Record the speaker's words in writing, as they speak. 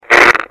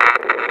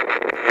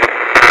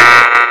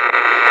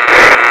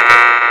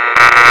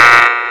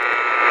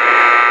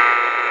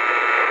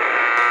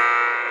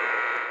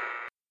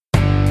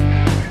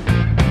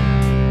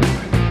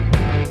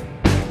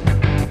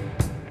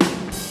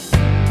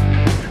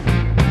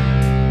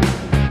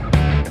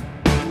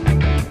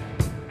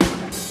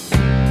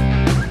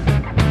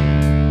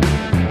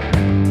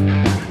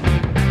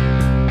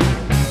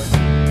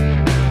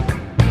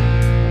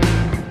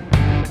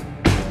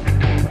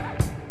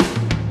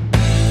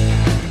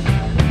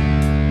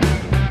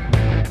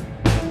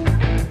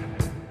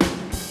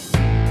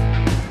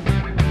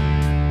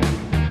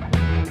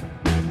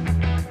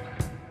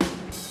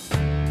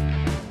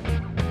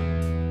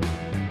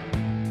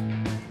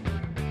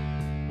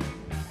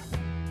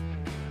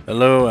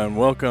Hello and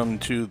welcome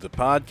to the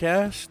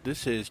podcast.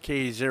 This is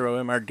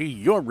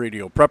K0MRD, your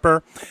radio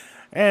prepper,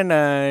 and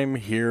I'm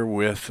here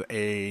with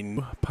a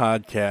new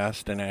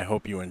podcast, and I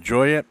hope you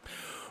enjoy it.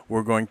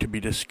 We're going to be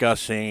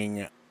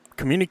discussing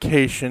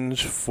communications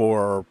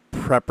for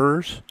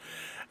preppers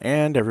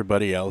and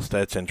everybody else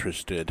that's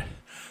interested.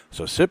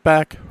 So sit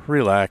back,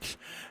 relax,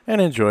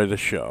 and enjoy the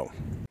show.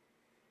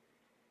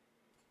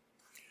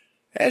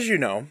 As you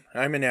know,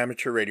 I'm an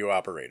amateur radio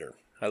operator.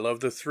 I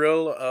love the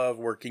thrill of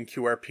working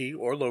QRP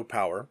or low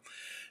power,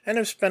 and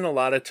have spent a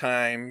lot of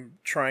time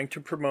trying to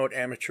promote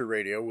amateur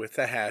radio with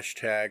the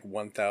hashtag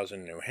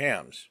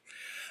 1000NewHams.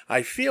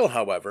 I feel,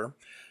 however,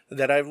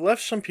 that I've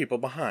left some people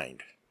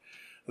behind.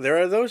 There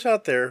are those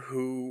out there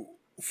who,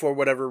 for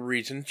whatever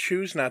reason,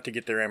 choose not to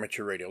get their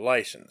amateur radio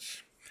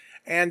license.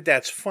 And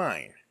that's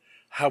fine.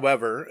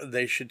 However,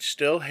 they should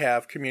still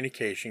have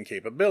communication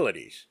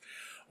capabilities.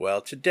 Well,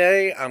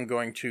 today I'm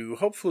going to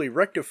hopefully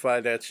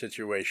rectify that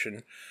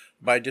situation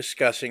by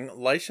discussing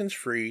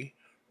license-free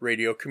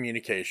radio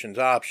communications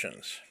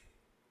options.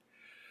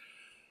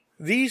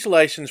 These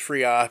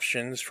license-free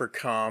options for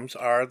comms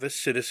are the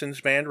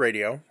Citizens Band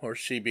Radio, or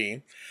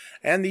CB,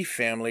 and the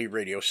Family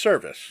Radio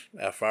Service,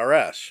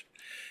 FRS.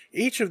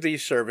 Each of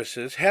these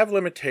services have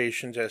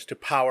limitations as to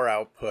power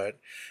output,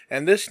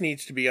 and this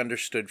needs to be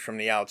understood from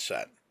the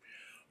outset.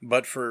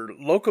 But for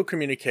local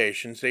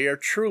communications, they are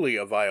truly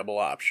a viable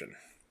option.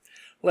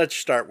 Let's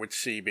start with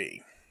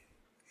CB.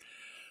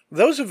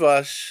 Those of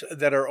us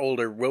that are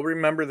older will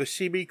remember the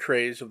CB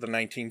craze of the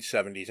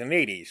 1970s and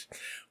 80s,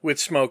 with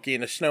Smokey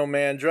and the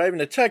Snowman driving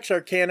to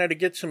Texarkana to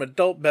get some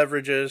adult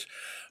beverages,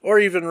 or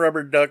even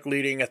Rubber Duck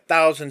leading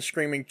 1,000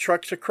 screaming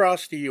trucks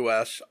across the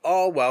U.S.,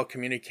 all while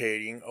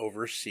communicating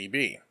over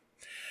CB.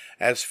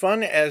 As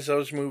fun as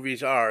those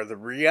movies are, the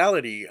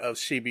reality of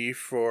CB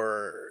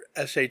for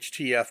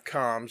SHTF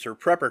comms or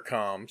prepper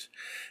comms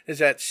is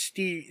that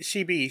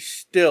CB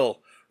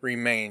still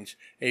remains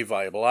a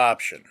viable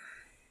option.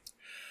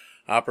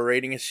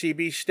 Operating a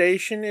CB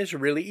station is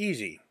really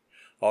easy.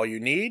 All you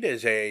need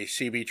is a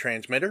CB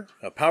transmitter,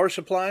 a power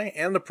supply,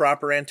 and the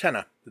proper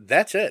antenna.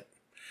 That's it.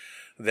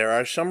 There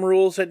are some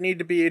rules that need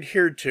to be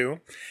adhered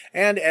to,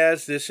 and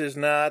as this is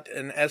not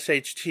an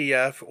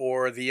SHTF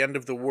or the end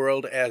of the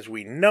world as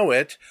we know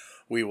it,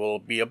 we will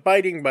be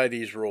abiding by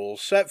these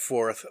rules set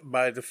forth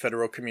by the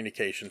Federal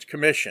Communications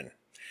Commission.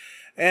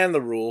 And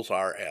the rules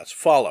are as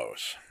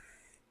follows.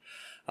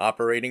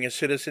 Operating a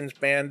Citizens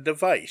Band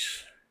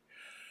device.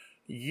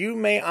 You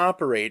may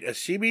operate a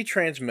CB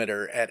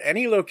transmitter at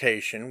any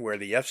location where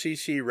the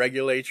FCC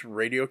regulates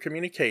radio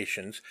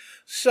communications,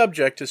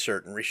 subject to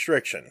certain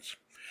restrictions.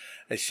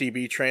 A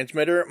CB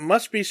transmitter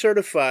must be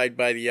certified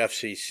by the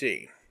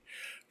FCC.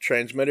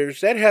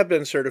 Transmitters that have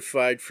been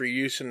certified for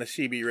use in the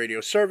CB radio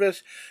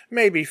service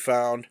may be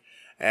found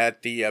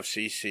at the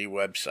FCC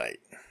website.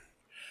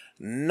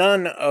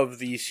 None of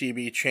the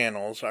CB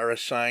channels are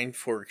assigned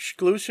for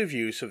exclusive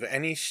use of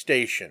any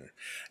station,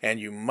 and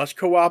you must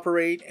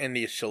cooperate in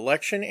the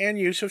selection and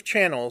use of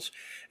channels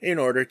in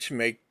order to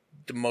make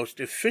the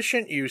most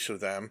efficient use of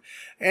them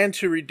and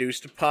to reduce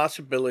the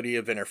possibility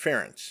of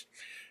interference.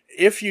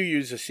 If you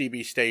use a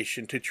CB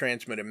station to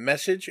transmit a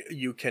message,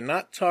 you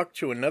cannot talk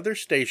to another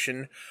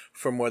station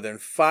for more than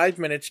 5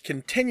 minutes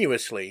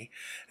continuously,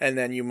 and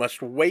then you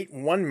must wait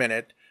 1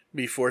 minute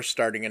before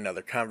starting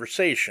another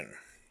conversation.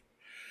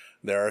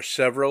 There are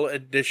several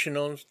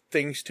additional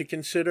things to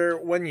consider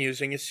when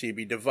using a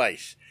CB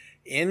device,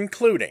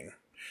 including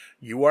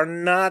you are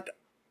not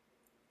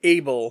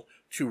able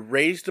to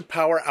raise the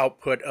power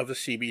output of a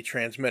CB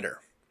transmitter.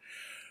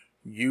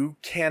 You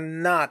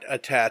cannot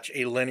attach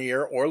a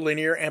linear or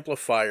linear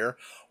amplifier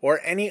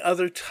or any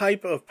other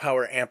type of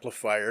power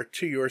amplifier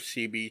to your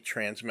CB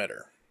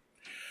transmitter.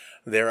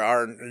 There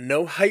are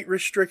no height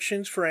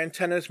restrictions for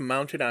antennas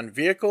mounted on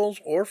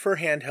vehicles or for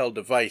handheld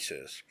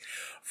devices.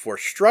 For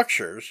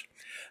structures,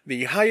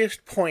 the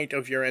highest point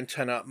of your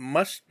antenna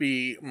must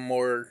not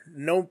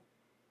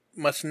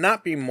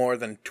be more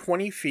than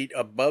 20 feet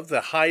above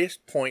the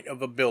highest point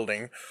of a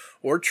building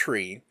or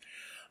tree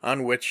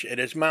on which it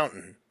is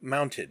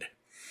mounted,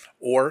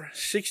 or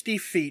 60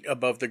 feet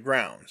above the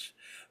grounds.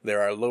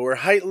 There are lower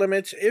height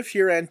limits if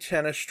your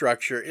antenna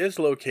structure is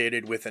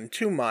located within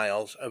 2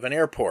 miles of an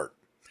airport.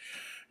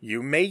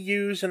 You may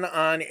use an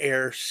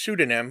on-air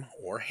pseudonym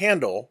or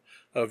handle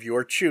of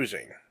your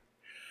choosing.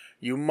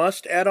 You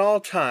must at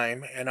all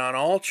time and on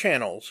all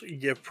channels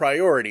give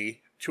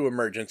priority to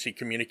emergency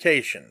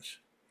communications.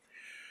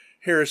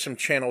 Here are some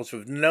channels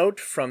of note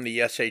from the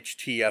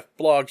SHTF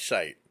blog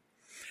site.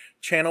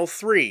 Channel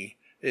 3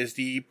 is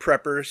the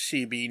Prepper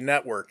CB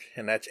Network,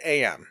 and that's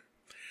AM.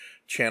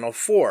 Channel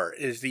 4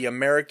 is the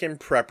American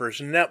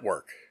Preppers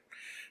Network.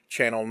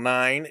 Channel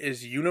 9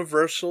 is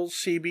Universal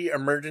CB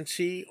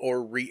Emergency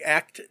or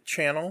REACT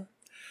channel.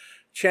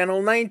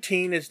 Channel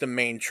 19 is the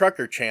Main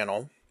Trucker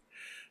channel.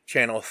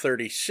 Channel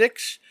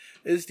 36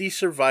 is the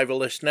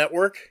Survivalist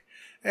Network.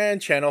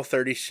 And Channel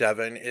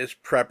 37 is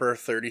Prepper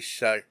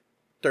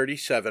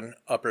 37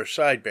 Upper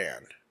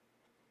Sideband.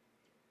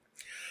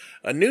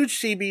 A new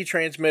CB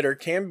transmitter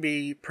can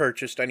be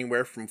purchased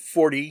anywhere from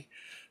 $40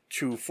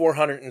 to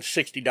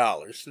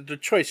 $460. The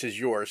choice is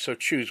yours, so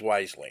choose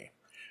wisely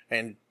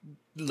and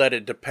let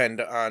it depend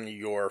on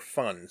your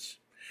funds.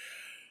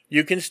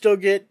 You can still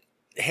get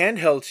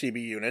handheld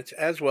CB units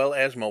as well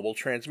as mobile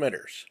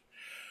transmitters.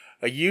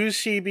 A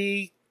used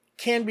CB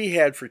can be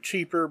had for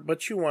cheaper,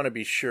 but you want to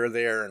be sure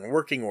they are in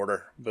working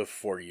order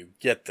before you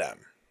get them.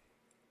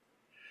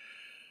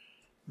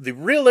 The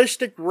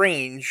realistic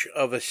range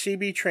of a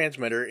CB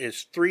transmitter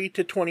is 3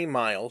 to 20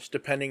 miles,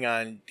 depending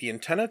on the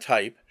antenna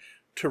type,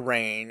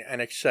 terrain,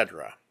 and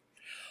etc.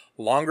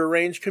 Longer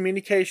range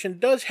communication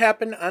does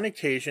happen on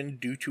occasion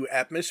due to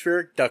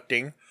atmospheric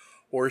ducting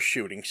or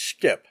shooting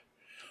skip.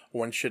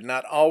 One should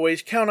not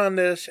always count on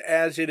this,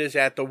 as it is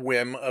at the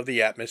whim of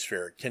the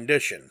atmospheric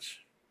conditions.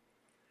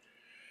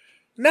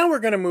 Now we're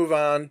going to move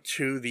on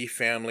to the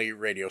family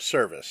radio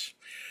service.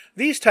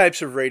 These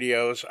types of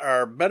radios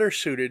are better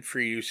suited for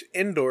use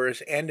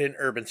indoors and in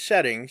urban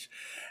settings,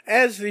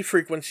 as the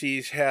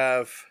frequencies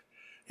have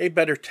a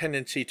better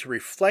tendency to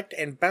reflect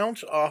and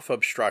bounce off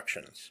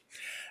obstructions,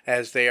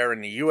 as they are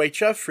in the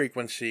UHF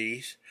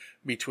frequencies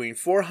between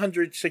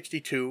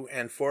 462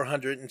 and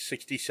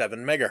 467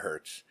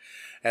 megahertz,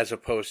 as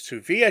opposed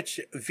to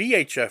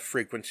VHF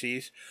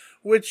frequencies,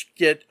 which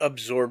get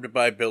absorbed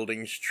by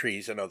buildings,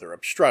 trees, and other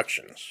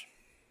obstructions.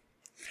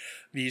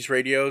 These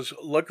radios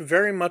look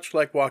very much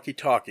like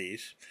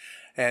walkie-talkies,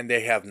 and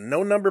they have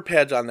no number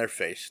pads on their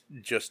face,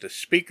 just a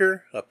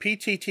speaker, a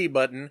PTT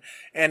button,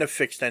 and a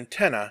fixed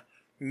antenna,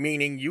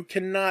 meaning you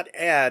cannot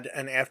add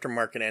an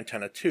aftermarket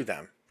antenna to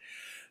them.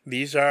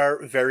 These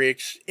are very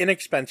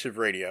inexpensive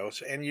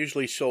radios and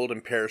usually sold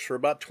in pairs for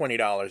about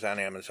 $20 on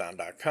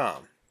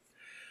Amazon.com.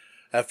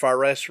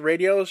 FRS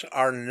radios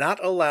are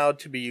not allowed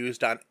to be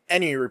used on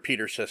any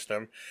repeater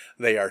system.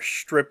 They are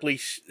strictly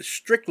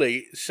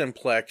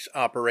simplex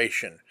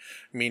operation,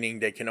 meaning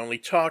they can only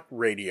talk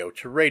radio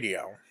to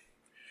radio.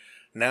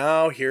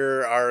 Now,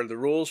 here are the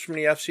rules from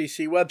the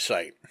FCC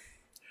website.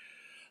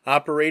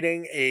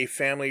 Operating a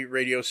family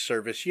radio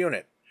service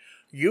unit.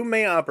 You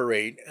may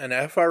operate an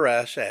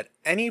FRS at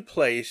any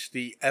place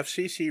the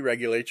FCC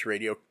regulates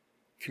radio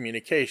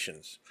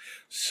communications,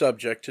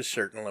 subject to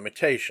certain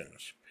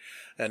limitations.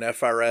 An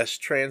FRS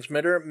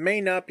transmitter may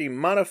not be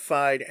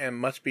modified and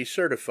must be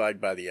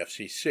certified by the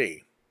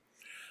FCC.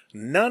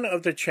 None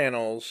of the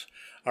channels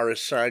are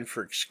assigned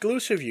for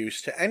exclusive use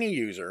to any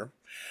user,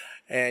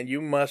 and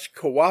you must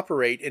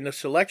cooperate in the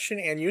selection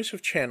and use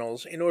of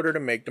channels in order to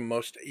make the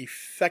most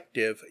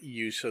effective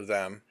use of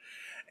them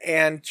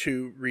and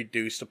to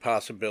reduce the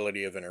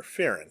possibility of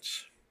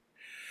interference.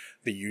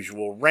 The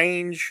usual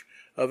range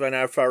of an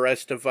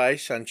FRS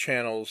device on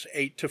channels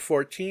 8 to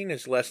 14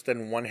 is less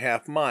than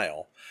 1/2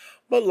 mile,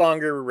 but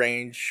longer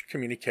range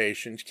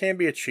communications can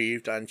be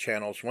achieved on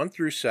channels 1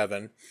 through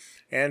 7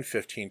 and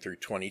 15 through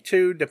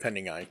 22,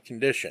 depending on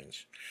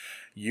conditions.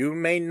 You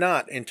may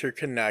not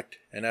interconnect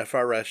an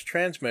FRS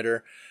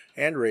transmitter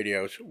and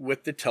radios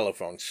with the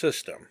telephone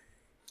system.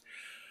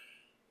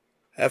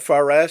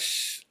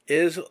 FRS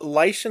is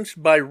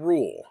licensed by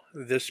rule.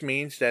 This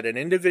means that an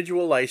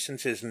individual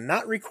license is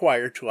not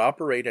required to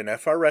operate an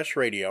FRS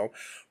radio,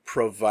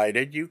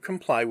 provided you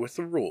comply with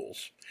the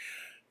rules.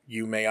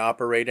 You may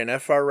operate an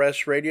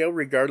FRS radio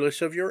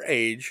regardless of your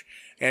age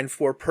and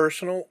for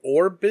personal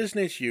or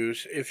business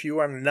use if you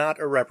are not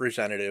a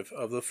representative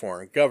of the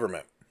foreign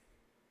government.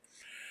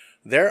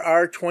 There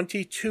are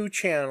 22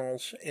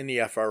 channels in the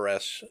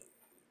FRS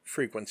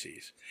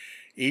frequencies.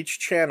 Each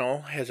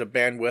channel has a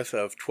bandwidth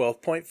of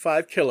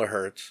 12.5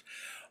 kilohertz,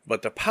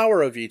 but the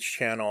power of each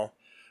channel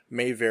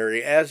may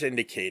vary as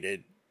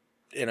indicated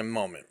in a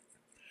moment.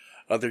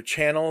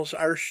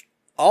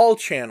 All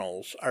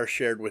channels are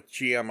shared with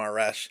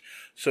GMRS,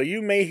 so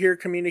you may hear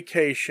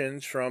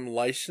communications from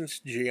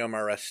licensed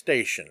GMRS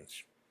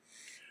stations.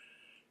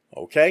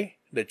 Okay,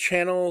 the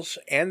channels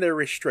and their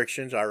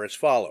restrictions are as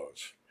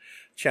follows.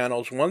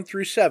 Channels 1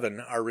 through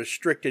 7 are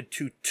restricted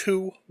to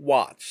 2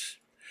 watts.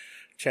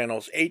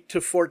 Channels 8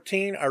 to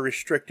 14 are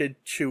restricted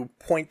to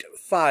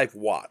 0.5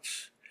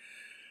 watts.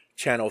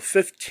 Channel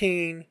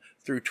 15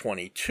 through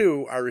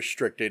 22 are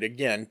restricted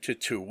again to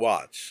 2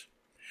 watts.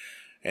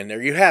 And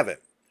there you have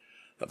it.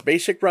 A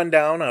basic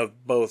rundown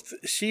of both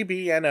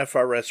CB and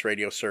FRS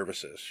radio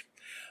services.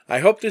 I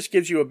hope this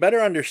gives you a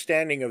better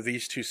understanding of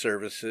these two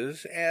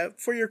services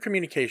for your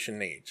communication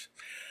needs.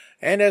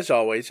 And as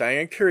always, I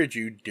encourage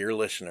you, dear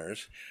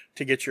listeners,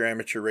 to get your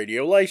amateur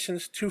radio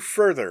license to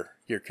further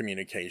your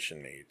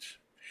communication needs.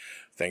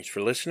 Thanks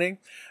for listening,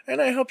 and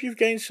I hope you've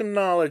gained some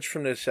knowledge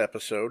from this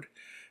episode.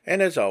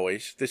 And as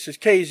always, this is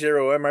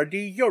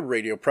K0MRD, your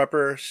radio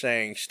prepper,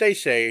 saying stay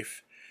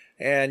safe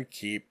and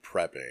keep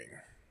prepping.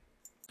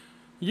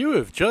 You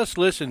have just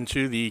listened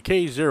to the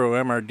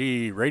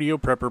K0MRD Radio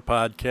Prepper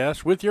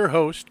Podcast with your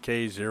host,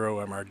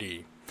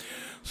 K0MRD.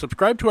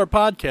 Subscribe to our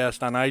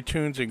podcast on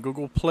iTunes and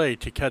Google Play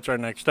to catch our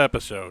next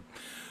episode.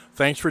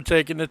 Thanks for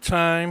taking the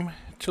time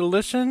to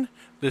listen.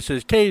 This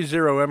is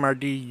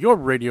K0MRD, your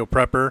radio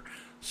prepper,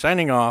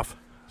 signing off,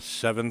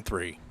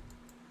 7-3.